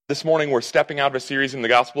This morning we're stepping out of a series in the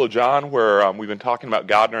Gospel of John where we've been talking about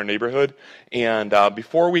God in our neighborhood. And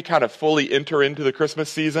before we kind of fully enter into the Christmas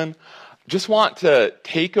season, just want to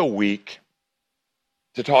take a week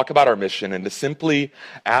to talk about our mission and to simply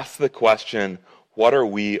ask the question, what are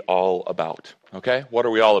we all about? Okay? What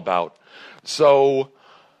are we all about? So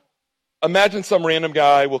imagine some random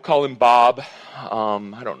guy, we'll call him Bob.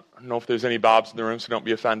 I don't know if there's any Bobs in the room, so don't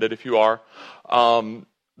be offended if you are.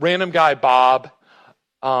 Random guy Bob.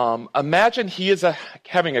 Imagine he is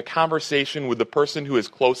having a conversation with the person who is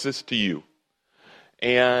closest to you.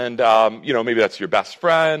 And, maybe that's your best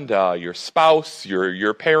friend, your spouse,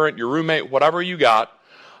 your parent, your roommate, whatever you got,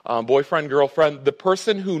 boyfriend, girlfriend, the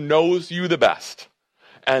person who knows you the best.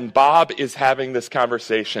 And Bob is having this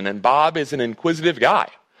conversation, and Bob is an inquisitive guy.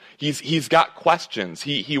 He's got questions.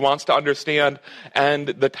 He wants to understand, and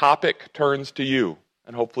the topic turns to you.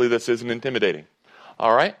 And hopefully this isn't intimidating.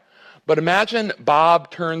 All right? But imagine Bob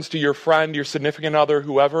turns to your friend, your significant other,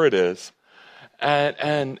 whoever it is, and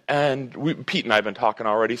Pete and I have been talking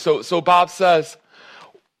already. So Bob says,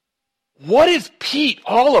 "What is Pete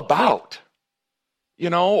all about?"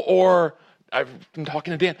 Or I've been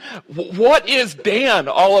talking to Dan. "What is Dan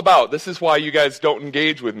all about?" This is why you guys don't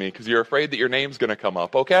engage with me, because you're afraid that your name's going to come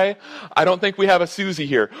up, okay? I don't think we have a Susie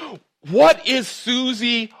here. What is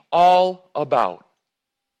Susie all about?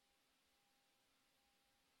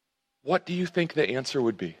 What do you think the answer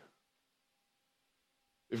would be?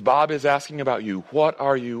 If Bob is asking about you, what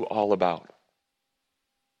are you all about?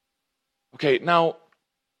 Okay, now,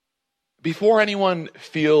 before anyone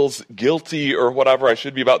feels guilty or whatever, I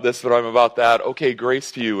should be about this, but I'm about that, okay,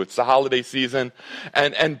 grace to you. It's the holiday season.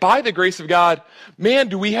 And by the grace of God, man,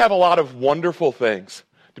 do we have a lot of wonderful things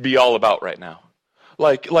to be all about right now.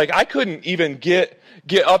 Like I couldn't even get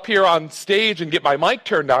up here on stage and get my mic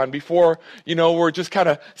turned on before, we're just kind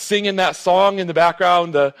of singing that song in the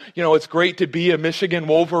background, it's great to be a Michigan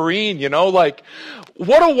Wolverine, what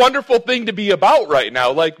a wonderful thing to be about right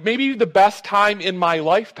now. Like maybe the best time in my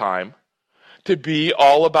lifetime to be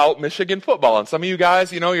all about Michigan football. And some of you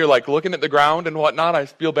guys, you're like looking at the ground and whatnot. I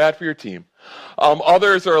feel bad for your team.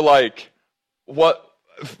 Others are like, what?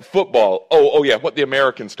 Football. Oh yeah, what the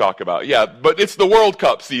Americans talk about. Yeah, but it's the World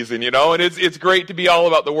Cup season, and it's great to be all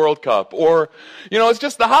about the World Cup. Or, it's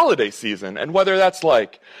just the holiday season. And whether that's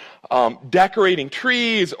like decorating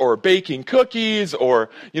trees or baking cookies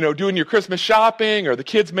or, doing your Christmas shopping or the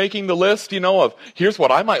kids making the list, of here's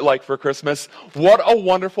what I might like for Christmas. What a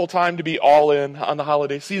wonderful time to be all in on the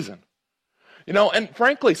holiday season. And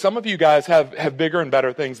frankly, some of you guys have bigger and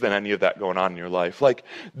better things than any of that going on in your life. Like,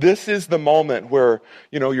 this is the moment where,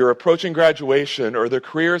 you're approaching graduation or the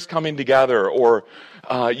career is coming together or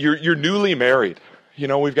you're newly married.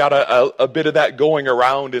 We've got a bit of that going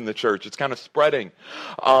around in the church. It's kind of spreading.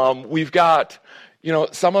 We've got,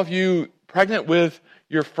 some of you pregnant with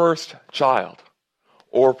your first child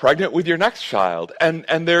or pregnant with your next child.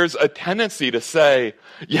 And there's a tendency to say,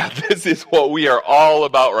 yeah, this is what we are all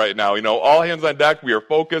about right now. All hands on deck. We are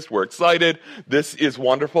focused. We're excited. This is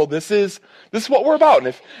wonderful. This is what we're about.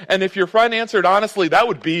 And if your friend answered honestly, that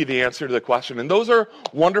would be the answer to the question. And those are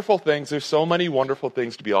wonderful things. There's so many wonderful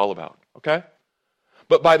things to be all about. Okay?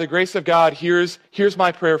 But by the grace of God, here's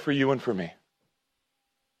my prayer for you and for me.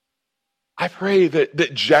 I pray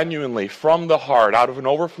that genuinely, from the heart, out of an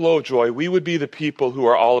overflow of joy, we would be the people who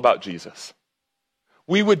are all about Jesus.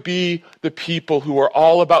 We would be the people who are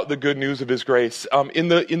all about the good news of His grace. In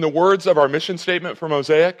the words of our mission statement for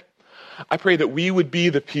Mosaic, I pray that we would be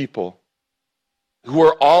the people who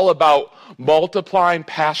are all about multiplying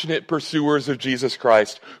passionate pursuers of Jesus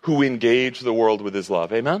Christ who engage the world with His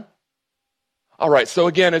love. Amen? All right, so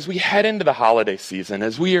again, as we head into the holiday season,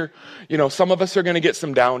 as we are, some of us are going to get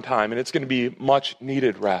some downtime, and it's going to be much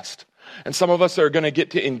needed rest. And some of us are going to get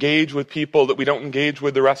to engage with people that we don't engage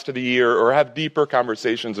with the rest of the year or have deeper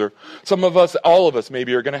conversations. Or some of us, all of us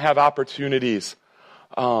maybe, are going to have opportunities,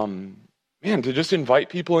 to just invite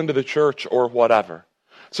people into the church or whatever.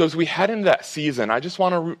 So as we head into that season, I just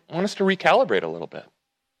want us to recalibrate a little bit.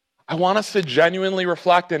 I want us to genuinely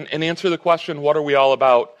reflect and answer the question, what are we all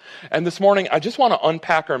about? And this morning, I just want to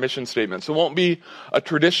unpack our mission statement. So it won't be a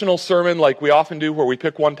traditional sermon like we often do where we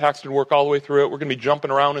pick one text and work all the way through it. We're going to be jumping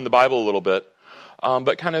around in the Bible a little bit.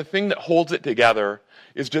 But kind of the thing that holds it together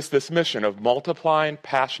is just this mission of multiplying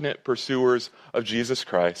passionate pursuers of Jesus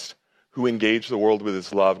Christ who engage the world with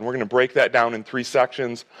His love. And we're going to break that down in 3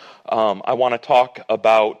 sections. I want to talk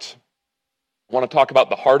about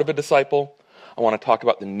the heart of a disciple. I want to talk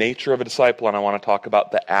about the nature of a disciple, and I want to talk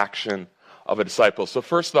about the action of a disciple. So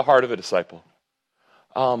first, the heart of a disciple.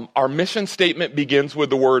 Our mission statement begins with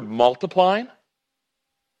the word multiplying.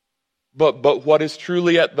 But what is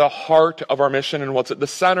truly at the heart of our mission and what's at the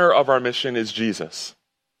center of our mission is Jesus.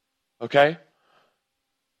 Okay?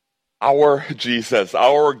 Our Jesus,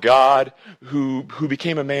 our God who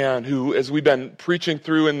became a man, who, as we've been preaching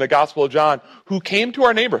through in the Gospel of John, who came to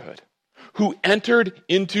our neighborhood, who entered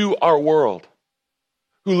into our world,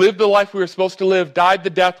 who lived the life we were supposed to live, died the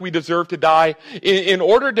death we deserve to die, in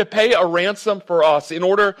order to pay a ransom for us, in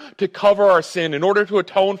order to cover our sin, in order to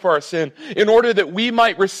atone for our sin, in order that we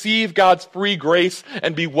might receive God's free grace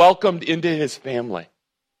and be welcomed into his family.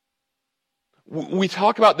 We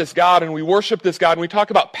talk about this God and we worship this God and we talk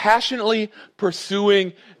about passionately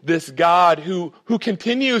pursuing this God who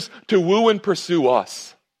continues to woo and pursue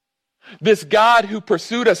us. This God who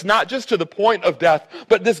pursued us not just to the point of death,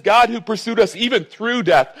 but this God who pursued us even through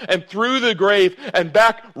death and through the grave and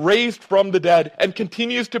back raised from the dead and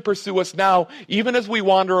continues to pursue us now, even as we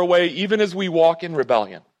wander away, even as we walk in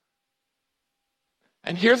rebellion.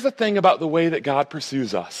 And here's the thing about the way that God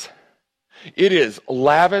pursues us. It is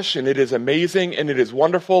lavish and it is amazing and it is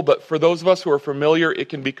wonderful, but for those of us who are familiar, it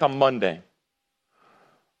can become mundane.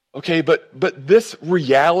 Okay, but this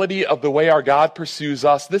reality of the way our God pursues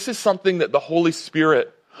us, this is something that the Holy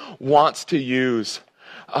Spirit wants to use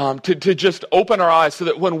to just open our eyes so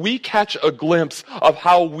that when we catch a glimpse of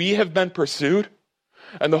how we have been pursued,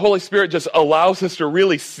 and the Holy Spirit just allows us to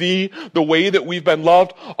really see the way that we've been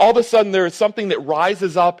loved, all of a sudden there is something that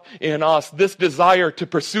rises up in us, this desire to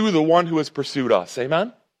pursue the one who has pursued us.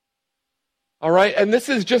 Amen? All right? And this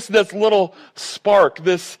is just this little spark,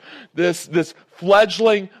 this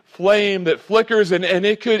fledgling flame that flickers and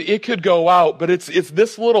it could go out, but it's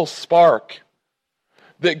this little spark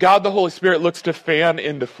that God the Holy Spirit looks to fan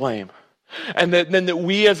into flame. And then that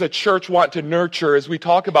we as a church want to nurture as we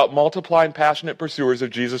talk about multiplying passionate pursuers of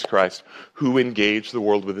Jesus Christ who engage the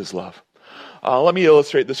world with his love. Let me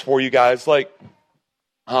illustrate this for you guys. When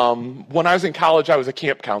I was in college, I was a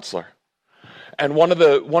camp counselor. And one of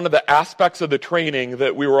the aspects of the training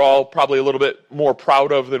that we were all probably a little bit more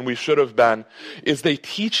proud of than we should have been is they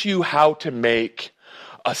teach you how to make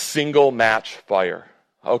a single match fire.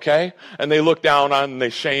 Okay? And they look down on and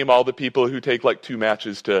they shame all the people who take like 2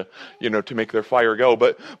 matches to make their fire go.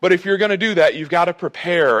 But if you're going to do that, you've got to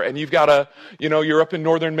prepare and you've got to, you're up in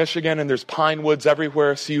northern Michigan and there's pine woods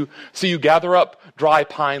everywhere. So you gather up dry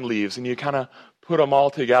pine leaves and you kind of put them all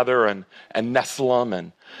together and nestle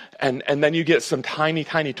them and then you get some tiny,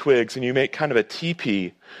 tiny twigs and you make kind of a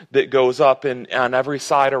teepee that goes up on every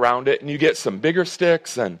side around it, and you get some bigger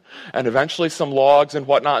sticks and eventually some logs and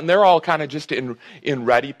whatnot, and they're all kind of just in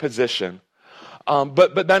ready position.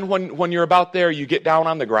 But then when you're about there, you get down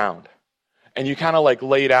on the ground and you kind of like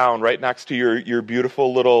lay down right next to your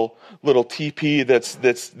beautiful little teepee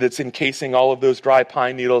that's encasing all of those dry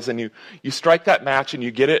pine needles, and you strike that match and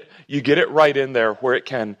you get it right in there where it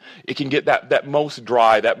can get that most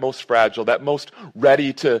dry, that most fragile, that most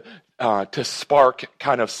ready to spark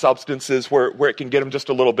kind of substances where it can get them just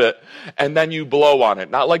a little bit, and then you blow on it.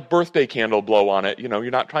 Not like birthday candle blow on it,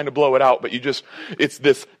 you're not trying to blow it out, but it's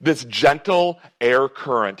this gentle air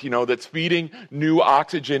current, that's feeding new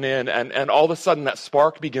oxygen in, and all of a sudden that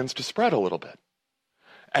spark begins to spread a little bit.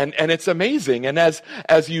 And it's amazing. And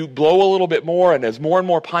as you blow a little bit more and as more and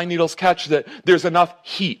more pine needles catch, that there's enough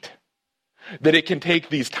heat that it can take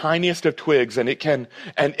these tiniest of twigs and it can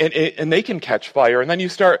and they can catch fire. And then you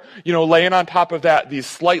start, laying on top of that these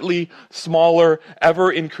slightly smaller,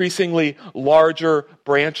 ever increasingly larger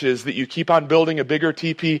branches that you keep on building a bigger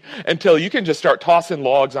teepee until you can just start tossing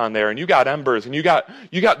logs on there, and you got embers and you got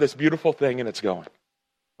this beautiful thing and it's going.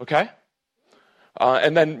 Okay?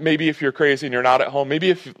 And then maybe if you're crazy and you're not at home, maybe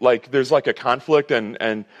if there's a conflict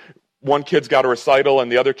and one kid's got a recital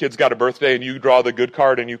and the other kid's got a birthday, and you draw the good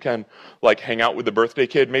card and you can hang out with the birthday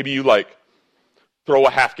kid, maybe you throw a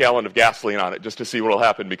half gallon of gasoline on it just to see what'll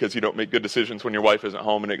happen, because you don't make good decisions when your wife isn't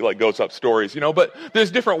home and it goes up stories, but there's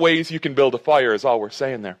different ways you can build a fire is all we're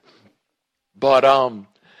saying there. But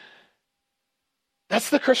that's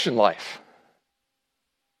the Christian life.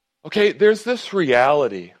 Okay, there's this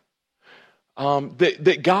reality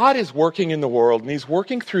that God is working in the world, and he's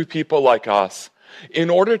working through people like us in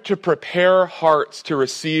order to prepare hearts to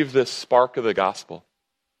receive this spark of the gospel.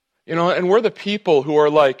 And we're the people who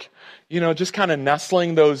are just kind of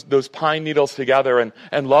nestling those pine needles together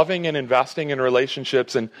and loving and investing in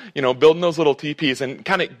relationships and, building those little teepees and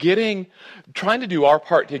kind of trying to do our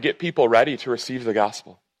part to get people ready to receive the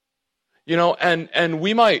gospel. And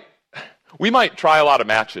we might try a lot of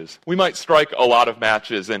matches. We might strike a lot of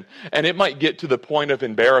matches, and it might get to the point of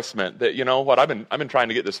embarrassment that, I've been trying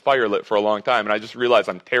to get this fire lit for a long time, and I just realized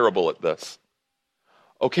I'm terrible at this.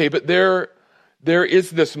 Okay, but there there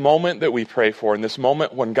is this moment that we pray for, and this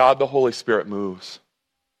moment when God the Holy Spirit moves,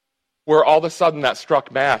 where all of a sudden that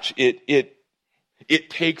struck match, it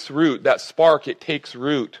takes root, that spark, it takes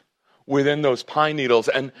root within those pine needles.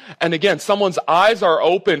 And again, someone's eyes are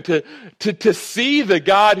open to see the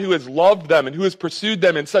God who has loved them and who has pursued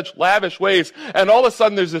them in such lavish ways. And all of a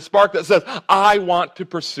sudden there's a spark that says, I want to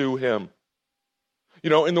pursue him. You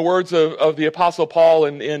know, in the words of the Apostle Paul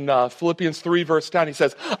in Philippians 3, verse 10, he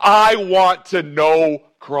says, I want to know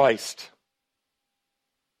Christ.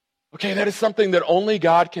 Okay, that is something that only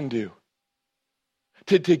God can do,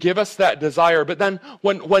 to give us that desire. But then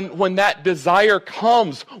when that desire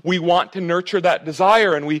comes, we want to nurture that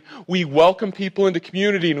desire, and we welcome people into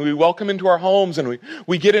community, and we welcome into our homes, and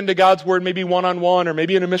we get into God's Word maybe one-on-one, or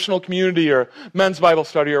maybe in a missional community, or men's Bible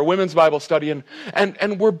study, or women's Bible study,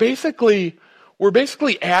 and we're basically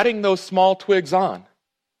adding those small twigs on,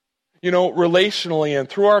 you know, relationally and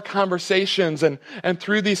through our conversations and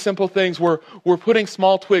through these simple things. We're putting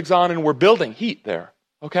small twigs on, and we're building heat there,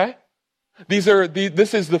 okay? This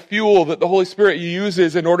is the fuel that the Holy Spirit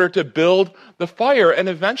uses in order to build the fire, and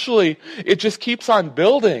eventually it just keeps on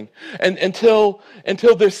building until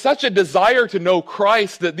there's such a desire to know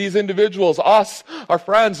Christ that these individuals, us, our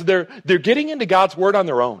friends, they're getting into God's Word on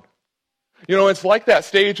their own. You know, it's like that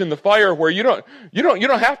stage in the fire where you don't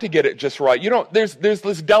have to get it just right. There's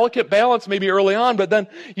this delicate balance maybe early on, but then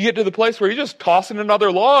you get to the place where you're just tossing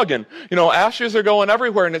another log, and you know, ashes are going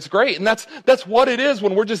everywhere, and it's great. And that's what it is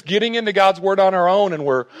when we're just getting into God's Word on our own, and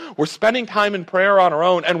we're spending time in prayer on our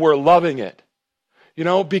own, and we're loving it. You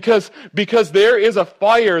know, because there is a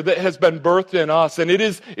fire that has been birthed in us, and it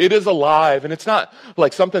is alive, and it's not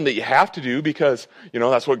like something that you have to do because, you know,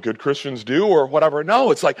 that's what good Christians do or whatever. No,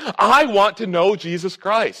 it's like, I want to know Jesus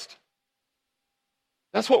Christ.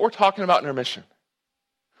 That's what we're talking about in our mission.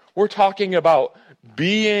 We're talking about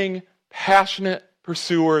being passionate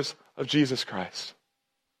pursuers of Jesus Christ.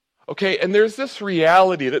 Okay, and there's this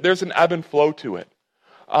reality that there's an ebb and flow to it.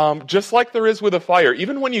 Just like there is with a fire,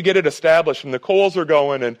 even when you get it established and the coals are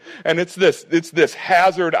going and it's this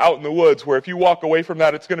hazard out in the woods where if you walk away from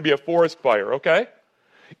that, it's going to be a forest fire, okay?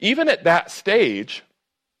 Even at that stage,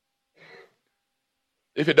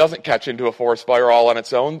 if it doesn't catch into a forest fire all on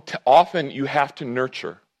its own, often you have to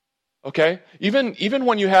nurture, okay? Even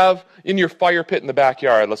when you have in your fire pit in the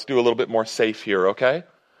backyard, let's do a little bit more safe here, okay?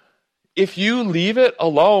 If you leave it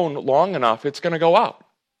alone long enough, it's going to go out.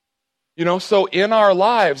 You know, so in our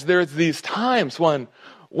lives, there's these times when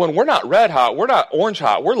we're not red hot, we're not orange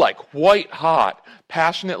hot, we're like white hot,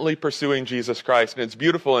 passionately pursuing Jesus Christ. And it's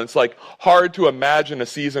beautiful, and it's like hard to imagine a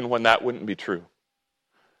season when that wouldn't be true.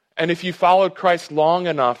 And if you followed Christ long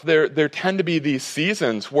enough, there tend to be these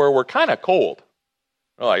seasons where we're kind of cold.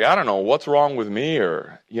 We're like, I don't know, what's wrong with me?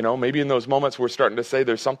 Or, you know, maybe in those moments we're starting to say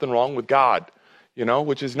there's something wrong with God, you know,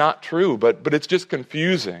 which is not true, but it's just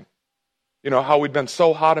confusing. You know, how we'd been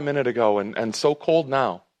so hot a minute ago and so cold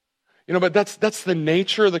now. You know, but that's the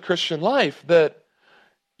nature of the Christian life, that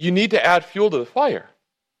you need to add fuel to the fire.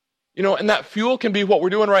 You know, and that fuel can be what we're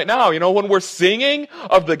doing right now. You know, when we're singing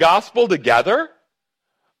of the gospel together,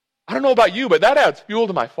 I don't know about you, but that adds fuel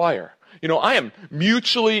to my fire. You know, I am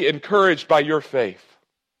mutually encouraged by your faith.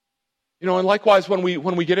 You know, and likewise, when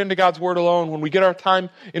we get into God's Word alone, when we get our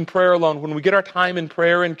time in prayer alone, when we get our time in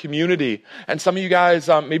prayer in community, and some of you guys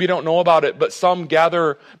maybe don't know about it, but some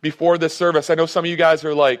gather before this service. I know some of you guys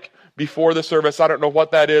are like, before the service, I don't know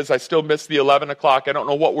what that is. I still miss the 11 o'clock. I don't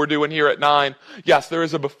know what we're doing here at 9. Yes, there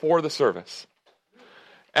is a before the service.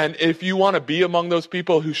 And if you want to be among those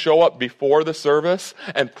people who show up before the service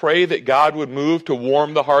and pray that God would move to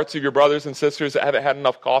warm the hearts of your brothers and sisters that haven't had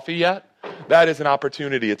enough coffee yet, that is an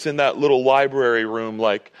opportunity. It's in that little library room,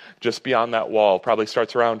 like just beyond that wall. Probably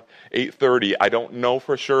starts around 8:30. I don't know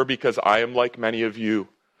for sure because I am like many of you.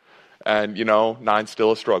 And, you know, 9's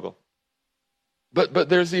still a struggle. But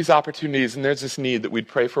there's these opportunities, and there's this need that we'd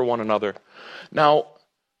pray for one another. Now,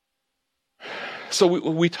 so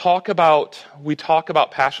we talk about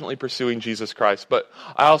passionately pursuing Jesus Christ, but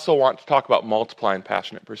I also want to talk about multiplying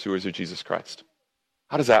passionate pursuers of Jesus Christ.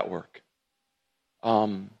 How does that work?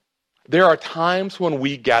 There are times when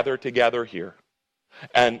we gather together here,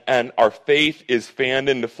 and our faith is fanned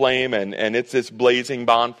into flame, and it's this blazing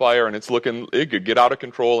bonfire, and it could get out of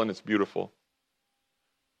control, and it's beautiful.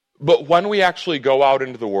 But when we actually go out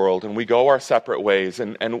into the world and we go our separate ways,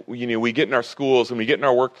 and you know, we get in our schools and we get in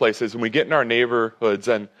our workplaces and we get in our neighborhoods,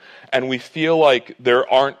 and we feel like there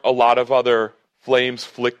aren't a lot of other flames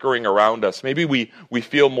flickering around us. Maybe we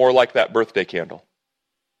feel more like that birthday candle.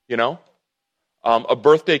 You know? A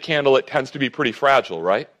birthday candle, it tends to be pretty fragile,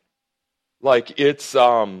 right? Like it's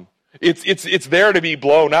It's there to be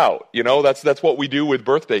blown out. That's what we do with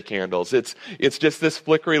birthday candles. It's just this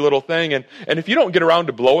flickery little thing, and if you don't get around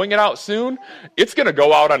to blowing it out soon, it's going to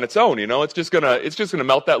go out on its own. It's just gonna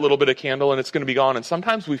melt that little bit of candle, and it's going to be gone. And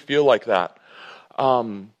sometimes we feel like that.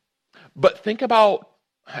 But think about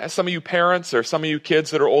some of you parents or some of you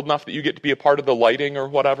kids that are old enough that you get to be a part of the lighting or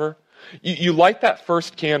whatever. You light that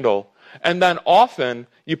first candle, and then often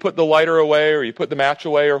you put the lighter away or you put the match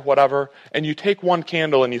away or whatever, and you take one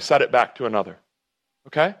candle and you set it back to another.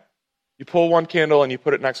 Okay? You pull one candle and you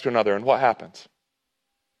put it next to another, and what happens?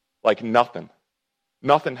 Like nothing.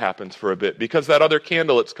 Nothing happens for a bit because that other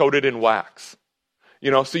candle, it's coated in wax.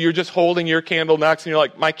 So you're just holding your candle next, and you're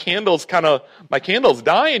like, my candle's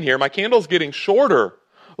dying here. My candle's getting shorter.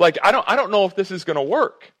 Like, I don't know if this is going to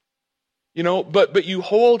work. But you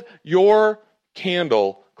hold your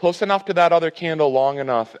candle close enough to that other candle long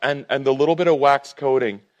enough, and the little bit of wax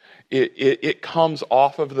coating, it comes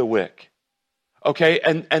off of the wick. Okay?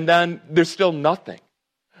 And then there's still nothing.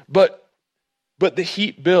 But the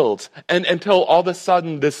heat builds, and until all of a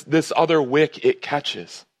sudden this other wick, it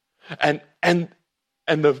catches. And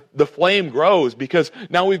the flame grows because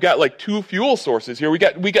now we've got like two fuel sources here. We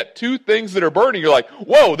got two things that are burning. You're like,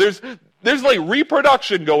 whoa, there's like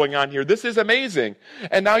reproduction going on here. This is amazing.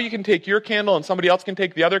 And now you can take your candle and somebody else can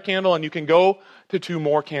take the other candle and you can go to two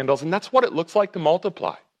more candles. And that's what it looks like to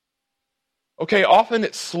multiply. Okay, often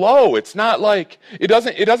it's slow. It's not like, it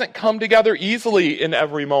doesn't come together easily in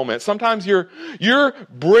every moment. Sometimes you're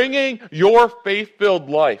bringing your faith-filled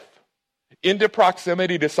life into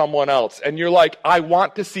proximity to someone else. And you're like, I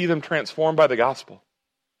want to see them transformed by the gospel.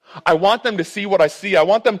 I want them to see what I see. I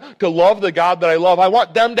want them to love the God that I love. I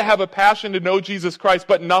want them to have a passion to know Jesus Christ,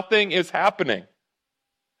 but nothing is happening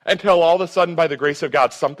until all of a sudden, by the grace of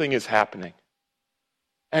God, something is happening.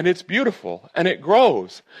 And it's beautiful, and it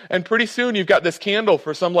grows. And pretty soon you've got this candle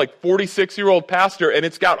for some like 46-year-old pastor, and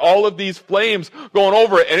it's got all of these flames going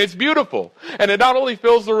over it, and it's beautiful. And it not only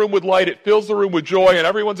fills the room with light, it fills the room with joy, and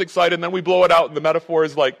everyone's excited, and then we blow it out, and the metaphor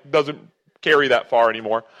is like, doesn't carry that far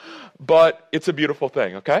anymore. But it's a beautiful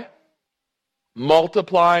thing, okay?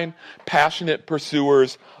 Multiplying, passionate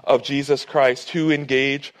pursuers of Jesus Christ who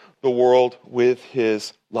engage the world with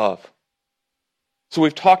his love. So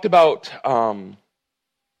we've talked about...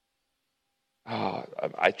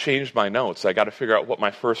 I changed my notes. I got to figure out what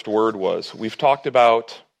my first word was. We've talked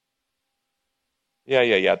about,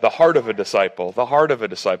 the heart of a disciple. The heart of a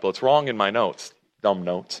disciple. It's wrong in my notes. Dumb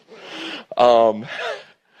notes. So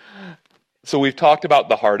we've talked about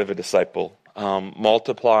the heart of a disciple.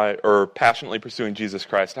 Multiply or passionately pursuing Jesus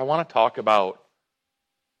Christ. I want to talk about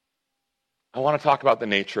the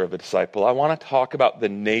nature of a disciple. I want to talk about the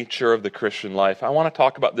nature of the Christian life. I want to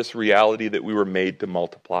talk about this reality that we were made to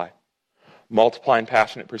multiply. Multiplying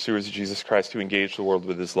passionate pursuers of Jesus Christ who engage the world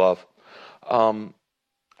with his love.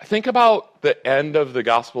 Think about the end of the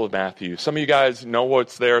Gospel of Matthew. Some of you guys know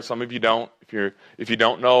what's there. Some of you don't. If you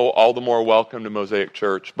don't know, all the more welcome to Mosaic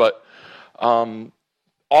Church. But all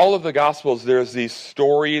of the Gospels, there's these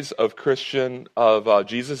stories of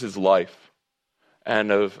Jesus' life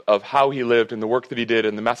and of how he lived and the work that he did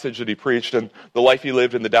and the message that he preached and the life he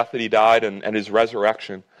lived and the death that he died and his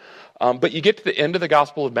resurrection. But you get to the end of the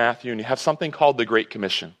Gospel of Matthew and you have something called the Great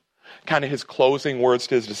Commission, kind of his closing words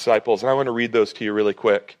to his disciples. And I want to read those to you really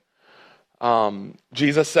quick.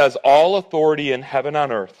 Jesus says, all authority in heaven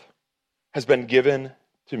and on earth has been given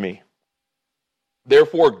to me.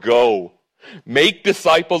 Therefore go, make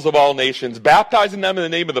disciples of all nations, baptizing them in the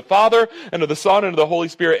name of the Father and of the Son and of the Holy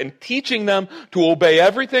Spirit, and teaching them to obey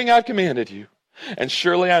everything I've commanded you. And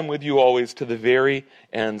surely I'm with you always to the very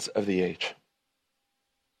ends of the age.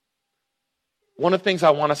 One of the things I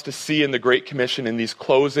want us to see in the Great Commission, in these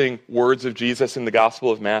closing words of Jesus in the Gospel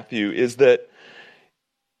of Matthew, is that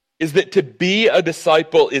to be a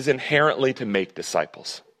disciple is inherently to make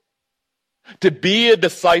disciples. To be a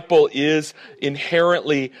disciple is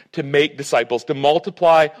inherently to make disciples, to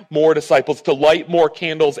multiply more disciples, to light more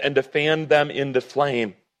candles, and to fan them into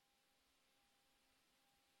flame.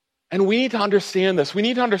 And we need to understand this. We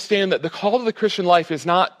need to understand that the call to the Christian life is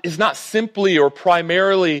not simply or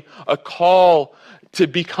primarily a call to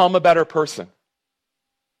become a better person.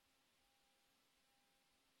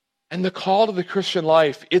 And the call to the Christian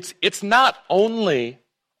life, it's not only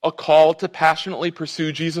a call to passionately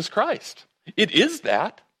pursue Jesus Christ. It is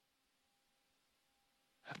that.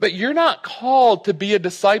 But you're not called to be a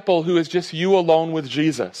disciple who is just you alone with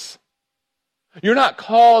Jesus. You're not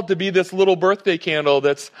called to be this little birthday candle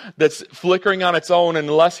that's flickering on its own, and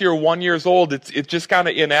unless you're 1 year old, it's just kind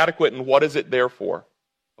of inadequate, and what is it there for?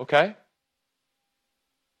 Okay?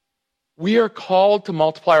 We are called to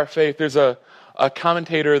multiply our faith. There's a a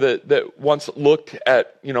commentator that once looked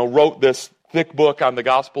at, wrote this thick book on the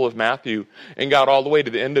Gospel of Matthew and got all the way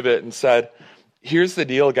to the end of it and said, here's the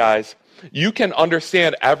deal, guys. You can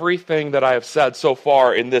understand everything that I have said so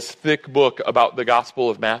far in this thick book about the Gospel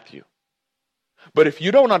of Matthew. But if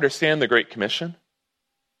you don't understand the Great Commission,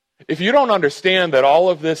 if you don't understand that all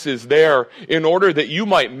of this is there in order that you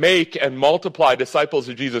might make and multiply disciples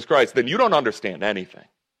of Jesus Christ, then you don't understand anything.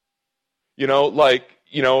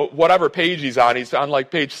 Whatever page he's on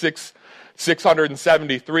like page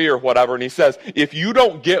 673 or whatever, and he says, if you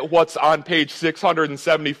don't get what's on page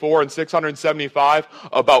 674 and 675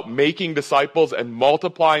 about making disciples and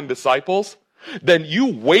multiplying disciples, then you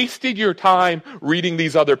wasted your time reading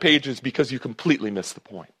these other pages because you completely missed the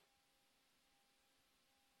point.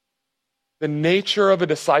 The nature of a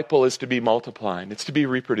disciple is to be multiplying. It's to be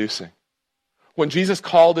reproducing. When Jesus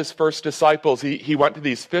called his first disciples, he went to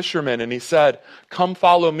these fishermen and he said, come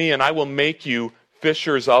follow me and I will make you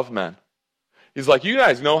fishers of men. He's like, you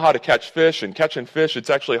guys know how to catch fish, and catching fish, it's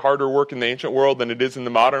actually harder work in the ancient world than it is in the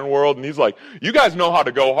modern world. And he's like, you guys know how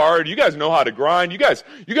to go hard. You guys know how to grind. You guys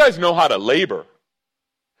know how to labor.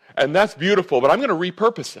 And that's beautiful, but I'm going to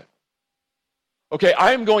repurpose it. Okay,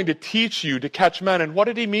 I am going to teach you to catch men. And what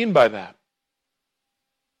did he mean by that?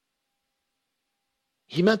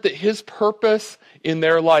 He meant that his purpose in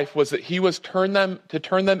their life was that he was to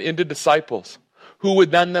turn them into disciples who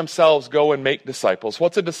would then themselves go and make disciples.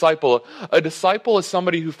 What's a disciple? A disciple is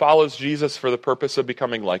somebody who follows Jesus for the purpose of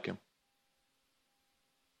becoming like him.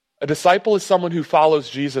 A disciple is someone who follows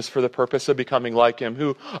Jesus for the purpose of becoming like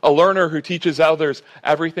him, a learner who teaches others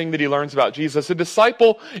everything that he learns about Jesus. A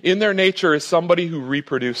disciple in their nature is somebody who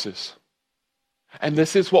reproduces. And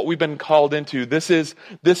this is what we've been called into. This is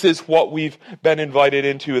what we've been invited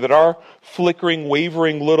into, that our flickering,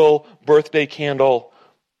 wavering little birthday candle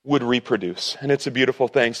would reproduce. And it's a beautiful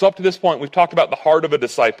thing. So up to this point, we've talked about the heart of a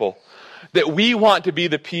disciple, that we want to be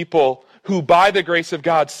the people who, by the grace of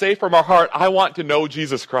God, say from our heart, I want to know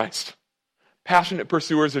Jesus Christ. Passionate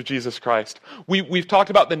pursuers of Jesus Christ. We've talked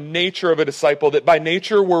about the nature of a disciple, that by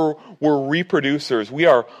nature we're reproducers. We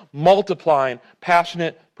are multiplying,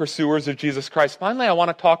 passionate pursuers of Jesus Christ. Finally, I want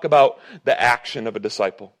to talk about the action of a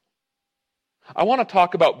disciple. I want to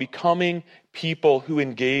talk about becoming people who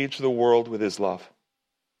engage the world with his love.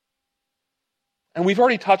 And we've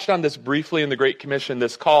already touched on this briefly in the Great Commission,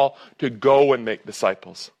 this call to go and make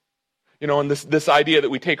disciples. And this idea that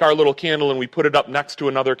we take our little candle and we put it up next to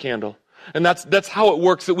another candle. And that's how it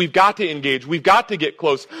works, that we've got to engage. We've got to get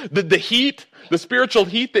close. The heat, the spiritual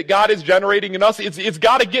heat that God is generating in us, it's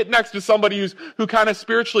got to get next to somebody who kind of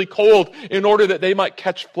spiritually cold in order that they might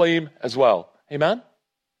catch flame as well. Amen?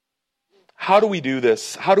 How do we do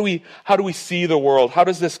this? How do we see the world? How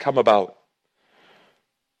does this come about?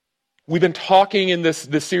 We've been talking in this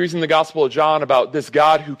series in the Gospel of John about this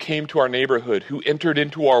God who came to our neighborhood, who entered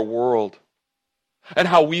into our world, and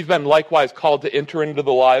how we've been likewise called to enter into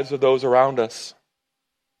the lives of those around us.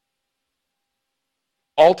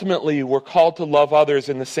 Ultimately, we're called to love others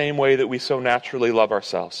in the same way that we so naturally love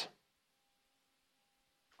ourselves.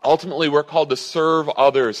 Ultimately, we're called to serve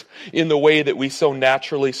others in the way that we so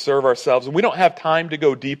naturally serve ourselves. And we don't have time to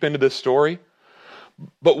go deep into this story,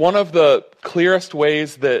 but one of the clearest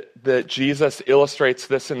ways that Jesus illustrates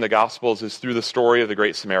this in the Gospels is through the story of the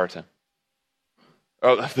Great Samaritan.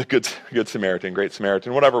 Oh, the Good Samaritan, Great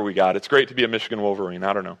Samaritan, whatever we got. It's great to be a Michigan Wolverine.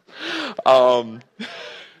 I don't know.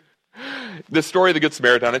 The story of the Good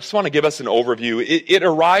Samaritan, I just want to give us an overview. It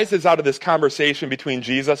arises out of this conversation between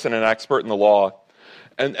Jesus and an expert in the law.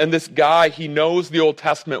 And this guy, he knows the Old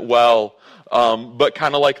Testament well, but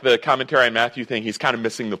kind of like the commentary on Matthew thing, he's kind of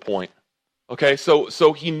missing the point. Okay,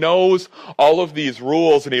 so he knows all of these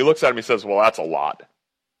rules, and he looks at him and he says, well, that's a lot.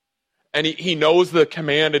 And he knows the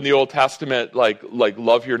command in the Old Testament, like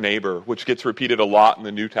love your neighbor, which gets repeated a lot in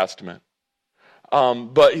the New Testament.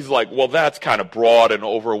 But he's like, well, that's kind of broad and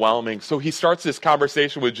overwhelming. So he starts this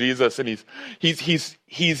conversation with Jesus, and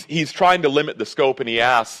he's trying to limit the scope, and he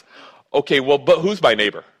asks, okay, well, but who's my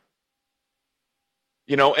neighbor?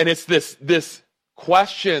 And it's this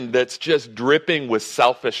question that's just dripping with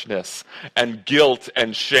selfishness and guilt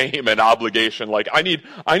and shame and obligation. Like, I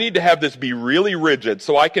need to have this be really rigid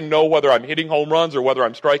so I can know whether I'm hitting home runs or whether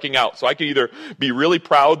I'm striking out. So I can either be really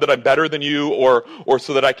proud that I'm better than you, or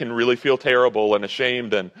so that I can really feel terrible and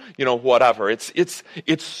ashamed and, whatever. It's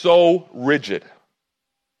so rigid.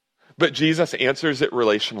 But Jesus answers it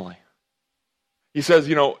relationally. He says,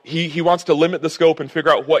 he wants to limit the scope and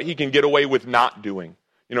figure out what he can get away with not doing.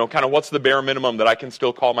 Kind of what's the bare minimum that I can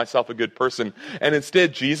still call myself a good person. And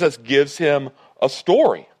instead, Jesus gives him a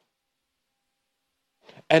story.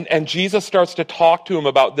 And Jesus starts to talk to him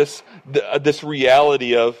about this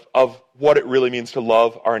reality of what it really means to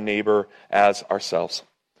love our neighbor as ourselves.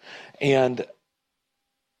 And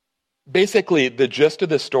basically, the gist of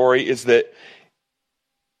this story is that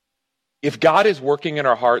if God is working in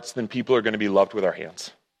our hearts, then people are going to be loved with our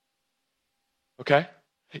hands. Okay?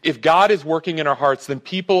 If God is working in our hearts, then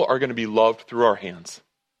people are going to be loved through our hands.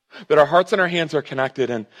 That our hearts and our hands are connected.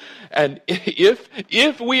 And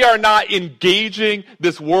if we are not engaging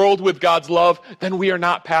this world with God's love, then we are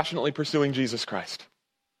not passionately pursuing Jesus Christ.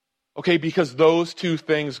 Okay? Because those two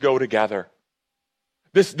things go together.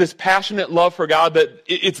 This passionate love for God, that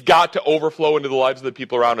it's got to overflow into the lives of the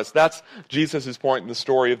people around us. That's Jesus' point in the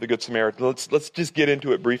story of the Good Samaritan. Let's just get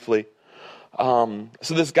into it briefly. So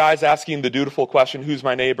this guy's asking the dutiful question, who's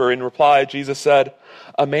my neighbor? In reply, Jesus said,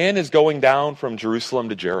 a man is going down from Jerusalem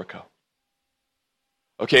to Jericho.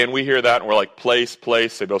 Okay, and we hear that and we're like, place.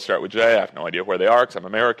 They both start with J. I have no idea where they are because I'm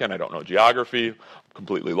American. I don't know geography. I'm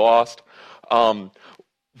completely lost.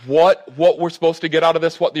 What we're supposed to get out of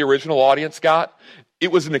this, what the original audience got,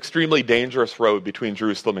 it was an extremely dangerous road between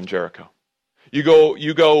Jerusalem and Jericho. You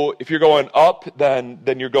go. If you're going up, then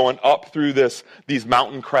you're going up through these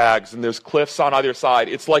mountain crags, and there's cliffs on either side.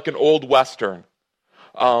 It's like an old western,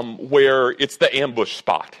 where it's the ambush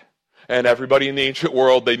spot. And everybody in the ancient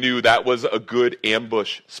world, they knew that was a good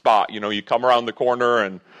ambush spot. You come around the corner,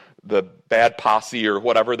 and the bad posse or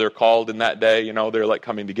whatever they're called in that day, they're like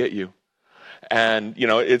coming to get you. And,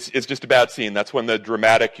 it's just a bad scene. That's when the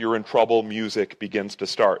dramatic you're in trouble music begins to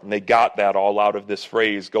start. And they got that all out of this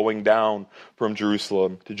phrase, going down from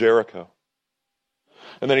Jerusalem to Jericho.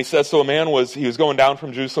 And then he says, so he was going down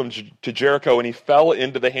from Jerusalem to Jericho, and he fell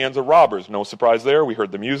into the hands of robbers. No surprise there. We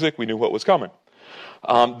heard the music. We knew what was coming.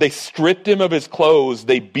 They stripped him of his clothes.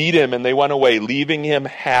 They beat him, and they went away, leaving him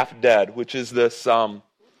half dead, which is this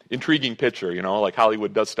intriguing picture, like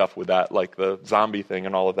Hollywood does stuff with that, like the zombie thing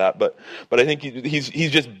and all of that. But I think he's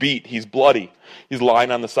just beat. He's bloody. He's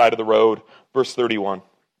lying on the side of the road. Verse 31.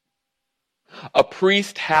 A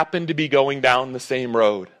priest happened to be going down the same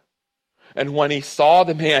road, and when he saw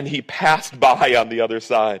the man, he passed by on the other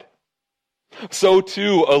side. So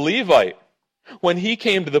too, a Levite, when he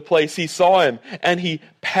came to the place, he saw him, and he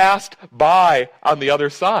passed by on the other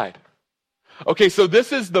side. Okay, so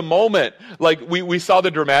this is the moment, like we saw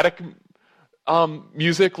the dramatic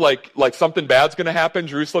music, like something bad's going to happen,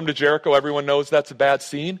 Jerusalem to Jericho, everyone knows that's a bad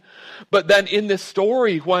scene. But then in this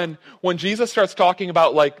story, when Jesus starts talking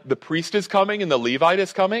about like the priest is coming and the Levite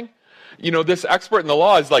is coming, this expert in the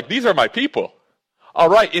law is like, these are my people. All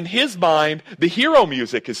right, in his mind, the hero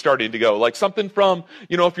music is starting to go, like something from,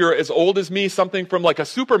 if you're as old as me, something from like a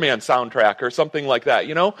Superman soundtrack or something like that,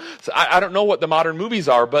 So I don't know what the modern movies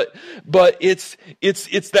are, but it's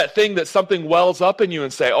that thing that something wells up in you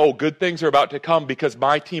and say, oh, good things are about to come because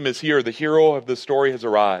my team is here. The hero of the story has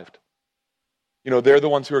arrived. They're the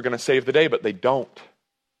ones who are going to save the day, but they don't.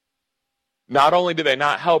 Not only do they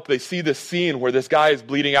not help, they see this scene where this guy is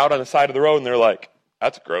bleeding out on the side of the road and they're like,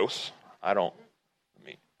 that's gross. I don't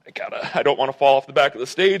want to fall off the back of the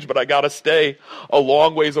stage, but I got to stay a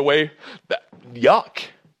long ways away. Yuck.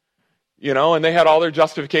 And they had all their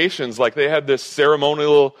justifications. Like they had this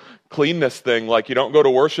ceremonial cleanness thing. Like you don't go to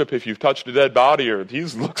worship if you've touched a dead body, or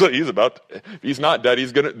looks like if he's not dead,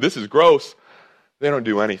 this is gross. They don't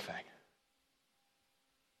do anything.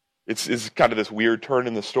 It's kind of this weird turn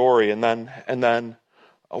in the story. And then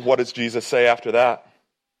what does Jesus say after that?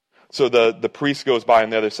 So the priest goes by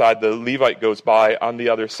on the other side, the Levite goes by on the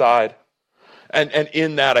other side. And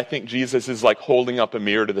in that, I think Jesus is like holding up a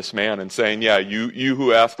mirror to this man and saying, yeah, you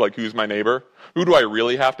who ask, like, who's my neighbor? Who do I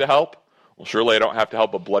really have to help? Well, surely I don't have to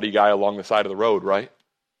help a bloody guy along the side of the road, right?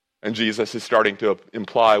 And Jesus is starting to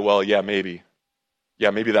imply, well, yeah, maybe.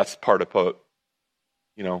 Yeah, maybe that's part of,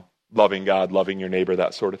 loving God, loving your neighbor,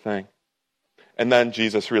 that sort of thing. And then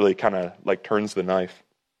Jesus really kind of like turns the knife.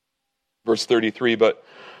 Verse 33, But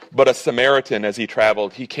a Samaritan, as he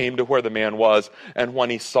traveled, he came to where the man was, and when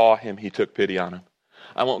he saw him, he took pity on him.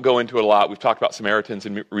 I won't go into it a lot. We've talked about Samaritans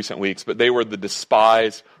in recent weeks, but they were the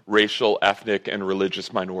despised racial, ethnic, and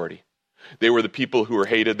religious minority. They were the people who were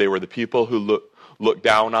hated. They were the people who looked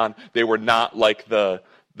down on. They were not like the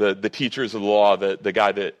teachers of the law, the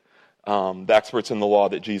guy that the experts in the law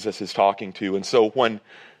that Jesus is talking to. And so when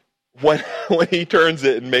he turns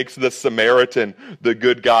it and makes the Samaritan the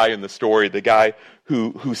good guy in the story, the guy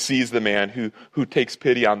who sees the man, who takes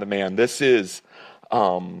pity on the man, this is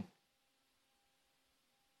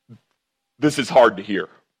hard to hear,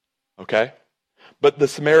 okay? But the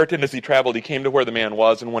Samaritan, as he traveled, he came to where the man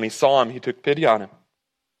was, and when he saw him, he took pity on him.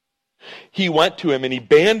 He went to him and he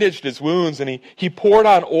bandaged his wounds and he poured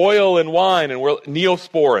on oil and wine and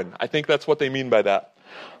Neosporin. I think that's what they mean by that.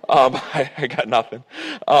 I got nothing.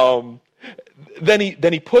 Then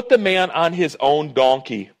he put the man on his own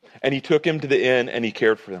donkey and he took him to the inn and he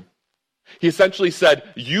cared for him. He essentially said,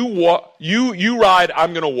 you ride,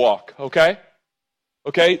 I'm going to walk, okay?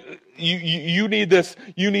 Okay? You need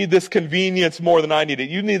this convenience more than I need it.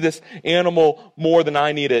 You need this animal more than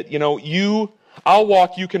I need it. I'll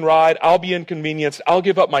walk, you can ride, I'll be inconvenienced, I'll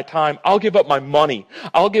give up my time, I'll give up my money,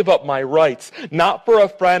 I'll give up my rights, not for a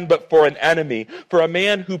friend, but for an enemy, for a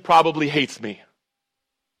man who probably hates me.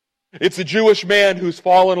 It's a Jewish man who's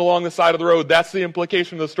fallen along the side of the road. That's the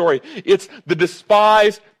implication of the story. It's the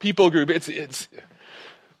despised people group. It's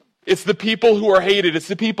the people who are hated. It's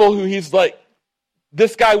the people who he's like,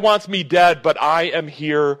 this guy wants me dead, but I am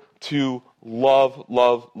here to love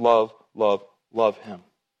him.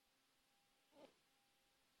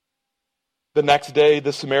 The next day,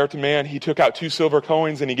 the Samaritan man, he took out 2 silver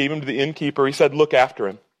coins and he gave them to the innkeeper. He said, look after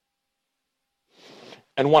him.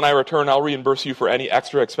 And when I return, I'll reimburse you for any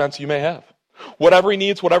extra expense you may have. Whatever he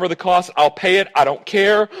needs, whatever the cost, I'll pay it. I don't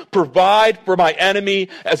care. Provide for my enemy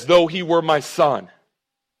as though he were my son.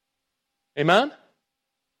 Amen?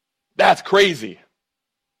 That's crazy.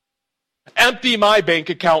 Empty my bank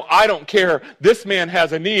account. I don't care. This man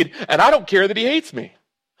has a need, and I don't care that he hates me.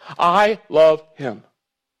 I love him.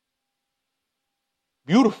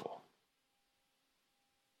 Beautiful.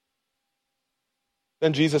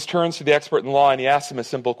 Then Jesus turns to the expert in law and he asks him a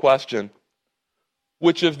simple question.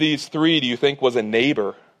 Which of these 3 do you think was a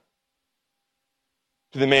neighbor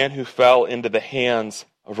to the man who fell into the hands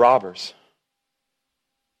of robbers?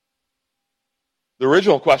 The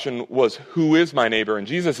original question was, who is my neighbor? And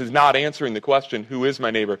Jesus is not answering the question, who is my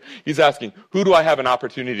neighbor? He's asking, who do I have an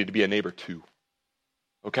opportunity to be a neighbor to?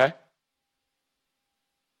 Okay?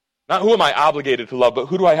 Not who am I obligated to love, but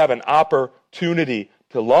who do I have an opportunity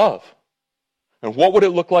to love? And what would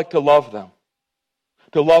it look like to love them?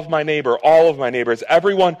 To love my neighbor, all of my neighbors,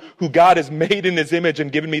 everyone who God has made in his image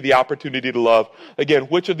and given me the opportunity to love. Again,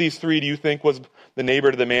 which of these 3 do you think was the neighbor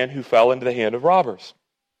to the man who fell into the hand of robbers?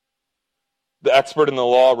 The expert in the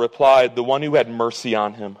law replied, the one who had mercy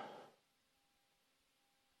on him.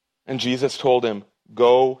 And Jesus told him,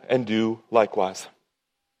 go and do likewise.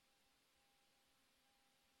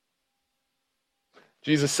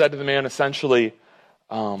 Jesus said to the man essentially,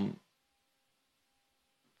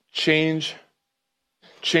 change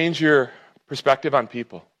your perspective on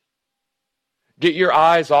people. Get your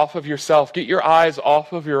eyes off of yourself. Get your eyes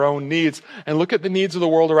off of your own needs and look at the needs of the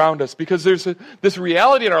world around us, because there's this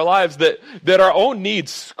reality in our lives that our own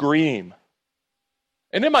needs scream.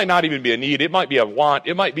 And it might not even be a need. It might be a want.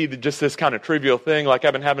 It might be just this kind of trivial thing, like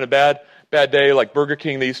I've been having a bad day, like Burger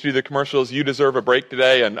King, they used to do the commercials, you deserve a break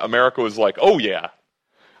today, and America was like, oh yeah.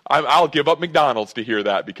 I'll give up McDonald's to hear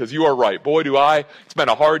that, because you are right. Boy, do I. It's been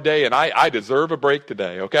a hard day, and I deserve a break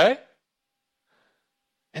today, okay?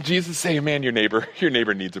 And Jesus is saying, man, your neighbor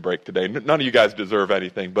needs a break today. None of you guys deserve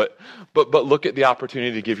anything, but look at the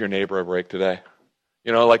opportunity to give your neighbor a break today.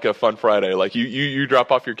 Like a fun Friday. Like you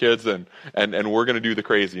drop off your kids and we're going to do the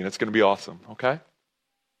crazy, and it's going to be awesome, okay?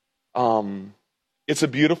 It's a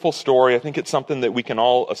beautiful story. I think it's something that we can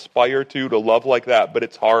all aspire to love like that, but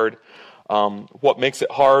it's hard. What makes it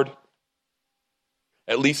hard?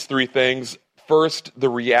 At least 3 things. First, the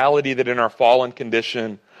reality that in our fallen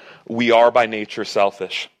condition, we are by nature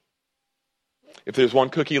selfish. If there's one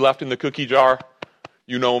cookie left in the cookie jar,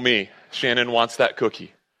 you know me. Shannon wants that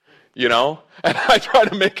cookie. And I try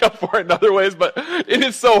to make up for it in other ways, but it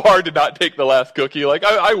is so hard to not take the last cookie. Like,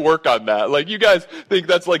 I work on that. Like, you guys think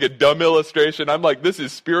that's like a dumb illustration. I'm like, this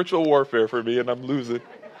is spiritual warfare for me, and I'm losing.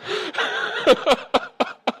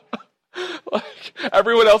 Like,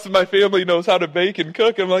 everyone else in my family knows how to bake and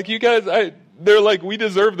cook. I'm like, you guys, they're like, we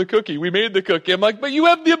deserve the cookie. We made the cookie. I'm like, but you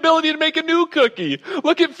have the ability to make a new cookie.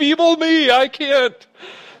 Look at feeble me. I can't.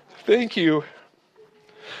 Thank you.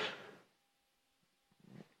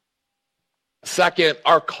 Second,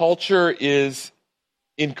 our culture is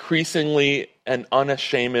increasingly and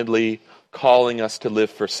unashamedly calling us to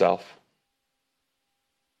live for self.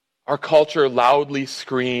 Our culture loudly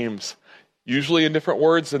screams, usually in different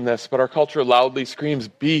words than this, but our culture loudly screams,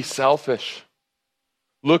 be selfish.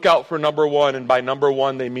 Look out for number one, and by number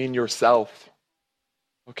one, they mean yourself.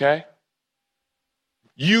 Okay?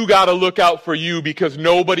 You got to look out for you because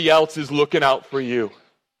nobody else is looking out for you.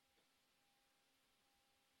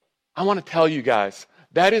 I want to tell you guys,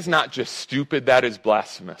 that is not just stupid, that is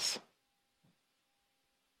blasphemous.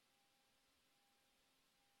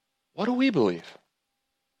 What do we believe?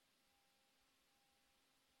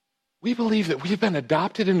 We believe that we've been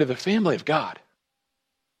adopted into the family of God.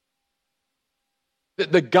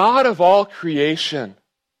 That the God of all creation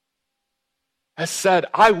has said,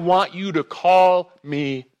 I want you to call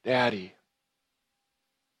me Daddy.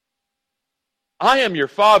 I am your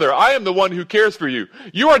father. I am the one who cares for you.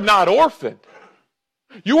 You are not orphaned.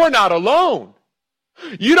 You are not alone.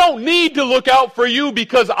 You don't need to look out for you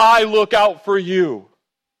because I look out for you.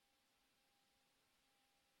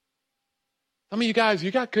 Some of you guys, you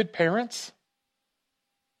got good parents.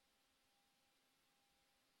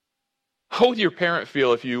 How would your parent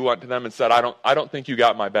feel if you went to them and said, I don't think you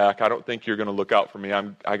got my back. I don't think you're going to look out for me.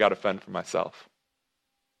 I got to fend for myself.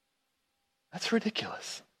 That's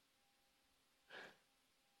ridiculous.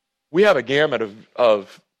 We have a gamut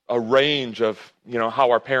of a range of,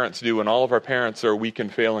 how our parents do, and all of our parents are weak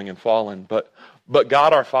and failing and fallen, but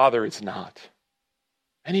God our Father is not.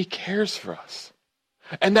 And He cares for us.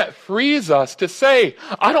 And that frees us to say,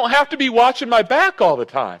 I don't have to be watching my back all the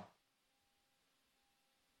time.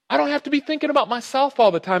 I don't have to be thinking about myself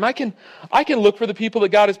all the time. I can look for the people that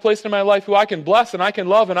God has placed in my life who I can bless and I can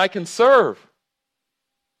love and I can serve.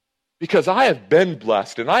 Because I have been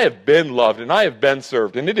blessed and I have been loved and I have been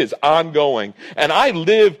served, and it is ongoing. And I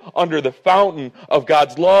live under the fountain of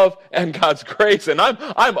God's love and God's grace, and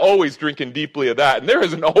I'm always drinking deeply of that. And there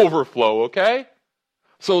is an overflow, okay?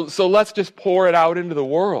 So let's just pour it out into the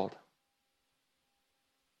world.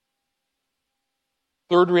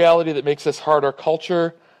 Third reality that makes this hard, our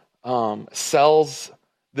culture sells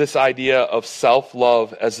this idea of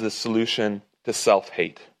self-love as the solution to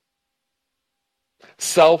self-hate.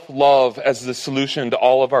 Self-love as the solution to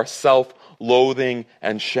all of our self-loathing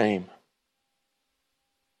and shame.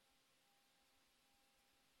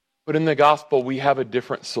 But in the gospel, we have a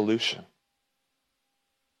different solution.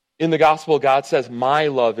 In the gospel, God says, my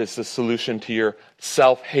love is the solution to your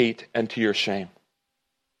self-hate and to your shame.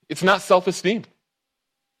 It's not self-esteem.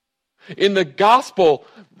 In the gospel,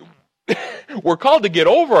 we're called to get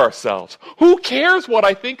over ourselves. Who cares what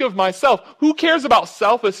I think of myself? Who cares about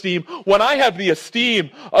self-esteem when I have the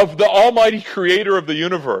esteem of the almighty creator of the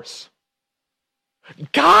universe?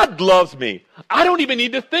 God loves me. I don't even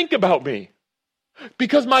need to think about me.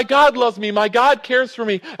 Because my God loves me, my God cares for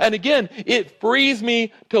me, and again, it frees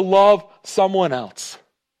me to love someone else.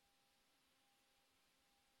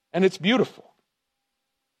 And it's beautiful.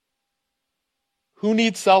 Who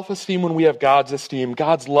needs self-esteem when we have God's esteem,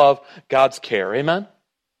 God's love, God's care? Amen?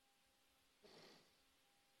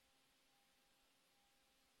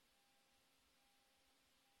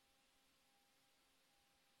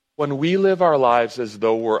 When we live our lives as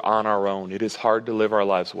though we're on our own, it is hard to live our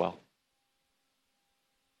lives well.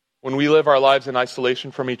 When we live our lives in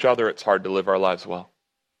isolation from each other, it's hard to live our lives well.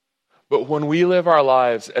 But when we live our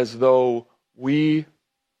lives as though we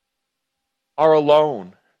are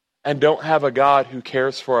alone and don't have a God who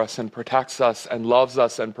cares for us and protects us and loves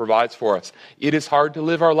us and provides for us, it is hard to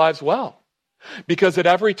live our lives well. Because at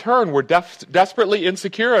every turn, we're desperately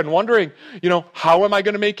insecure and wondering, how am I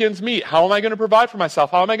going to make ends meet? How am I going to provide for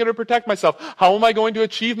myself? How am I going to protect myself? How am I going to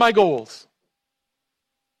achieve my goals?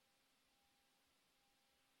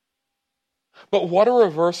 But what a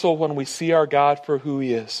reversal when we see our God for who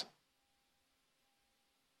He is.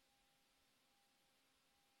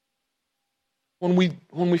 When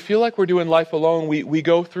we feel like we're doing life alone, we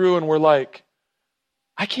go through and we're like,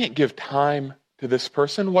 I can't give time to this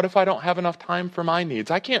person. What if I don't have enough time for my needs?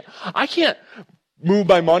 I can't move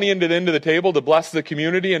my money into the table to bless the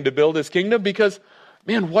community and to build His kingdom because,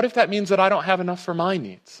 man, what if that means that I don't have enough for my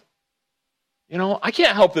needs? I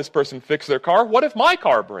can't help this person fix their car. What if my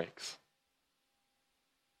car breaks?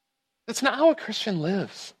 That's not how a Christian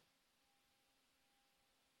lives.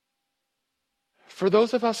 For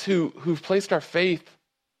those of us who've placed our faith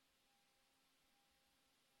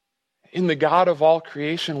in the God of all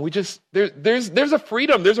creation, there's a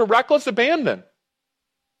freedom, there's a reckless abandon.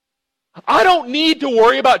 I don't need to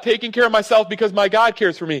worry about taking care of myself because my God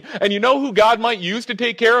cares for me. And you know who God might use to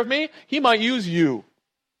take care of me? He might use you.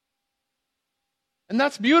 And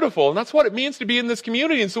that's beautiful, and that's what it means to be in this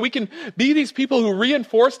community. And so we can be these people who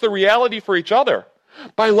reinforce the reality for each other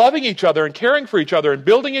by loving each other and caring for each other and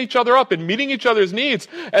building each other up and meeting each other's needs,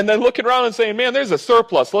 and then looking around and saying, man, there's a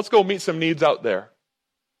surplus. Let's go meet some needs out there.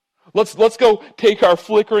 Let's go take our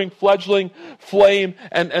flickering, fledgling flame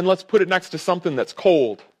and let's put it next to something that's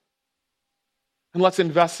cold. And let's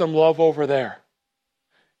invest some love over there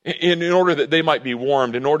in order that they might be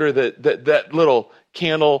warmed, in order that little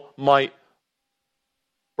candle might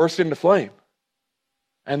burst into flame.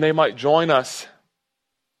 And they might join us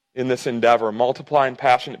in this endeavor, multiplying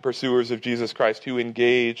passionate pursuers of Jesus Christ who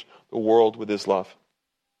engage the world with His love.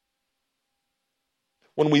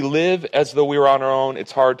 When we live as though we were on our own,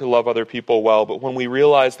 it's hard to love other people well. But when we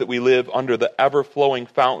realize that we live under the ever-flowing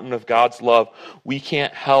fountain of God's love, we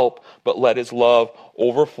can't help but let his love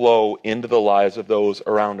overflow into the lives of those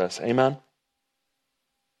around us. Amen?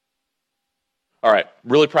 All right,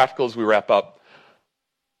 really practical as we wrap up.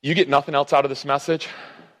 You get nothing else out of this message?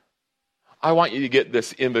 I want you to get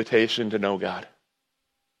this invitation to know God,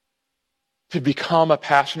 to become a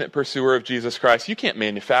passionate pursuer of Jesus Christ. You can't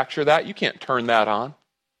manufacture that. You can't turn that on.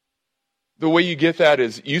 The way you get that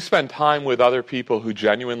is you spend time with other people who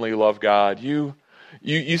genuinely love God. You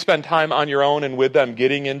spend time on your own and with them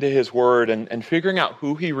getting into his word and figuring out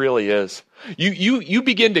who he really is. You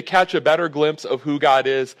begin to catch a better glimpse of who God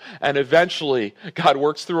is, and eventually God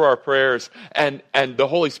works through our prayers and the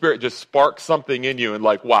Holy Spirit just sparks something in you and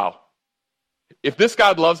like, wow. If this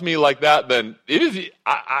God loves me like that, then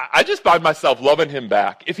I just find myself loving him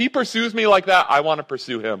back. If he pursues me like that, I want to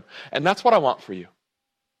pursue him. And that's what I want for you.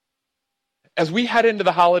 As we head into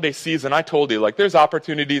the holiday season, I told you, like, there's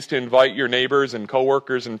opportunities to invite your neighbors and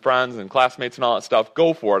coworkers and friends and classmates and all that stuff.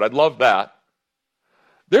 Go for it. I'd love that.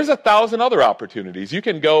 There's 1,000 other opportunities. You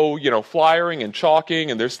can go, flyering and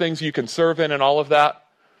chalking, and there's things you can serve in and all of that.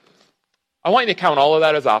 I want you to count all of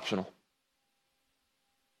that as optional.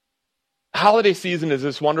 Holiday season is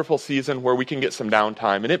this wonderful season where we can get some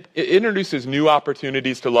downtime, and it introduces new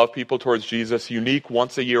opportunities to love people towards Jesus, unique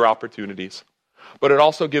once-a-year opportunities. But it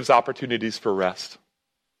also gives opportunities for rest.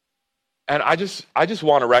 And I just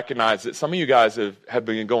want to recognize that some of you guys have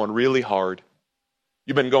been going really hard.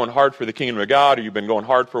 You've been going hard for the kingdom of God, or you've been going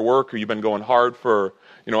hard for work, or you've been going hard for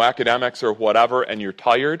academics or whatever, and you're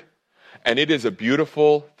tired. And it is a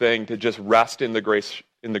beautiful thing to just rest in the grace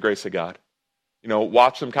of God.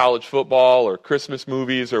 Watch some college football or Christmas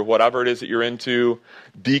movies or whatever it is that you're into.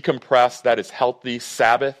 Decompress. That is healthy.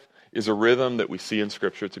 Sabbath is a rhythm that we see in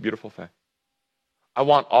Scripture. It's a beautiful thing. I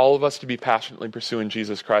want all of us to be passionately pursuing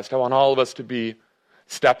Jesus Christ. I want all of us to be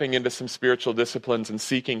stepping into some spiritual disciplines and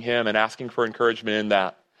seeking him and asking for encouragement in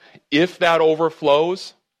that. If that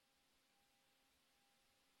overflows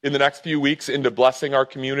in the next few weeks into blessing our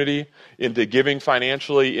community, into giving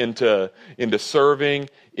financially, into serving,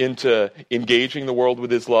 into engaging the world with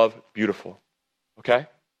his love, beautiful. Okay?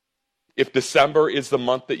 If December is the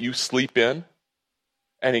month that you sleep in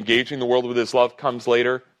and engaging the world with his love comes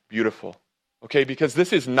later, beautiful. Okay, because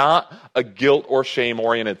this is not a guilt or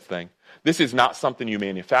shame-oriented thing. This is not something you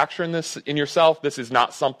manufacture in yourself. This is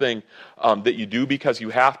not something that you do because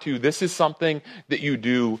you have to. This is something that you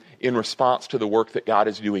do in response to the work that God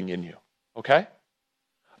is doing in you. Okay?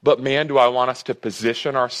 But man, do I want us to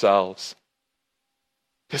position ourselves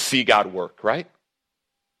to see God work, right?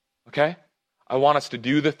 Okay? I want us to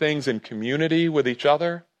do the things in community with each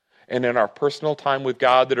other and in our personal time with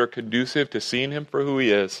God that are conducive to seeing him for who he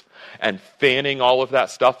is and fanning all of that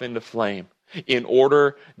stuff into flame in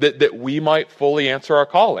order that we might fully answer our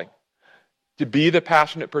calling to be the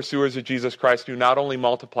passionate pursuers of Jesus Christ who not only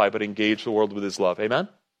multiply but engage the world with his love. Amen?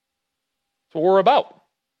 That's what we're about.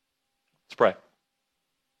 Let's pray.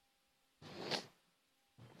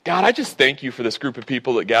 God, I just thank you for this group of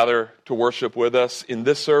people that gather to worship with us in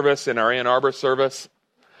this service, in our Ann Arbor service.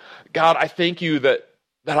 God, I thank you that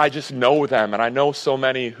I just know them, and I know so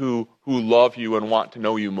many who love you and want to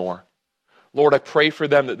know you more. Lord, I pray for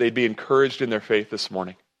them that they'd be encouraged in their faith this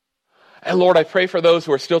morning. And Lord, I pray for those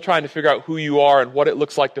who are still trying to figure out who you are and what it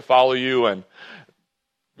looks like to follow you. And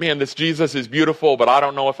man, this Jesus is beautiful, but I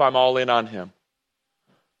don't know if I'm all in on him.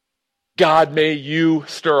 God, may you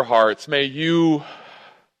stir hearts. May you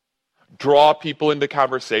draw people into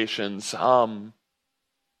conversations.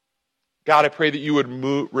 God, I pray that you would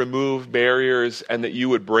remove barriers and that you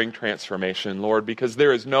would bring transformation, Lord, because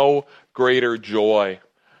there is no greater joy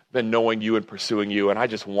than knowing you and pursuing you. And I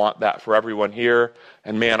just want that for everyone here.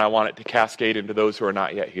 And man, I want it to cascade into those who are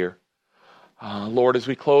not yet here. Lord, as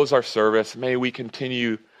we close our service, may we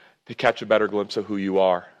continue to catch a better glimpse of who you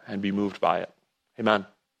are and be moved by it. Amen.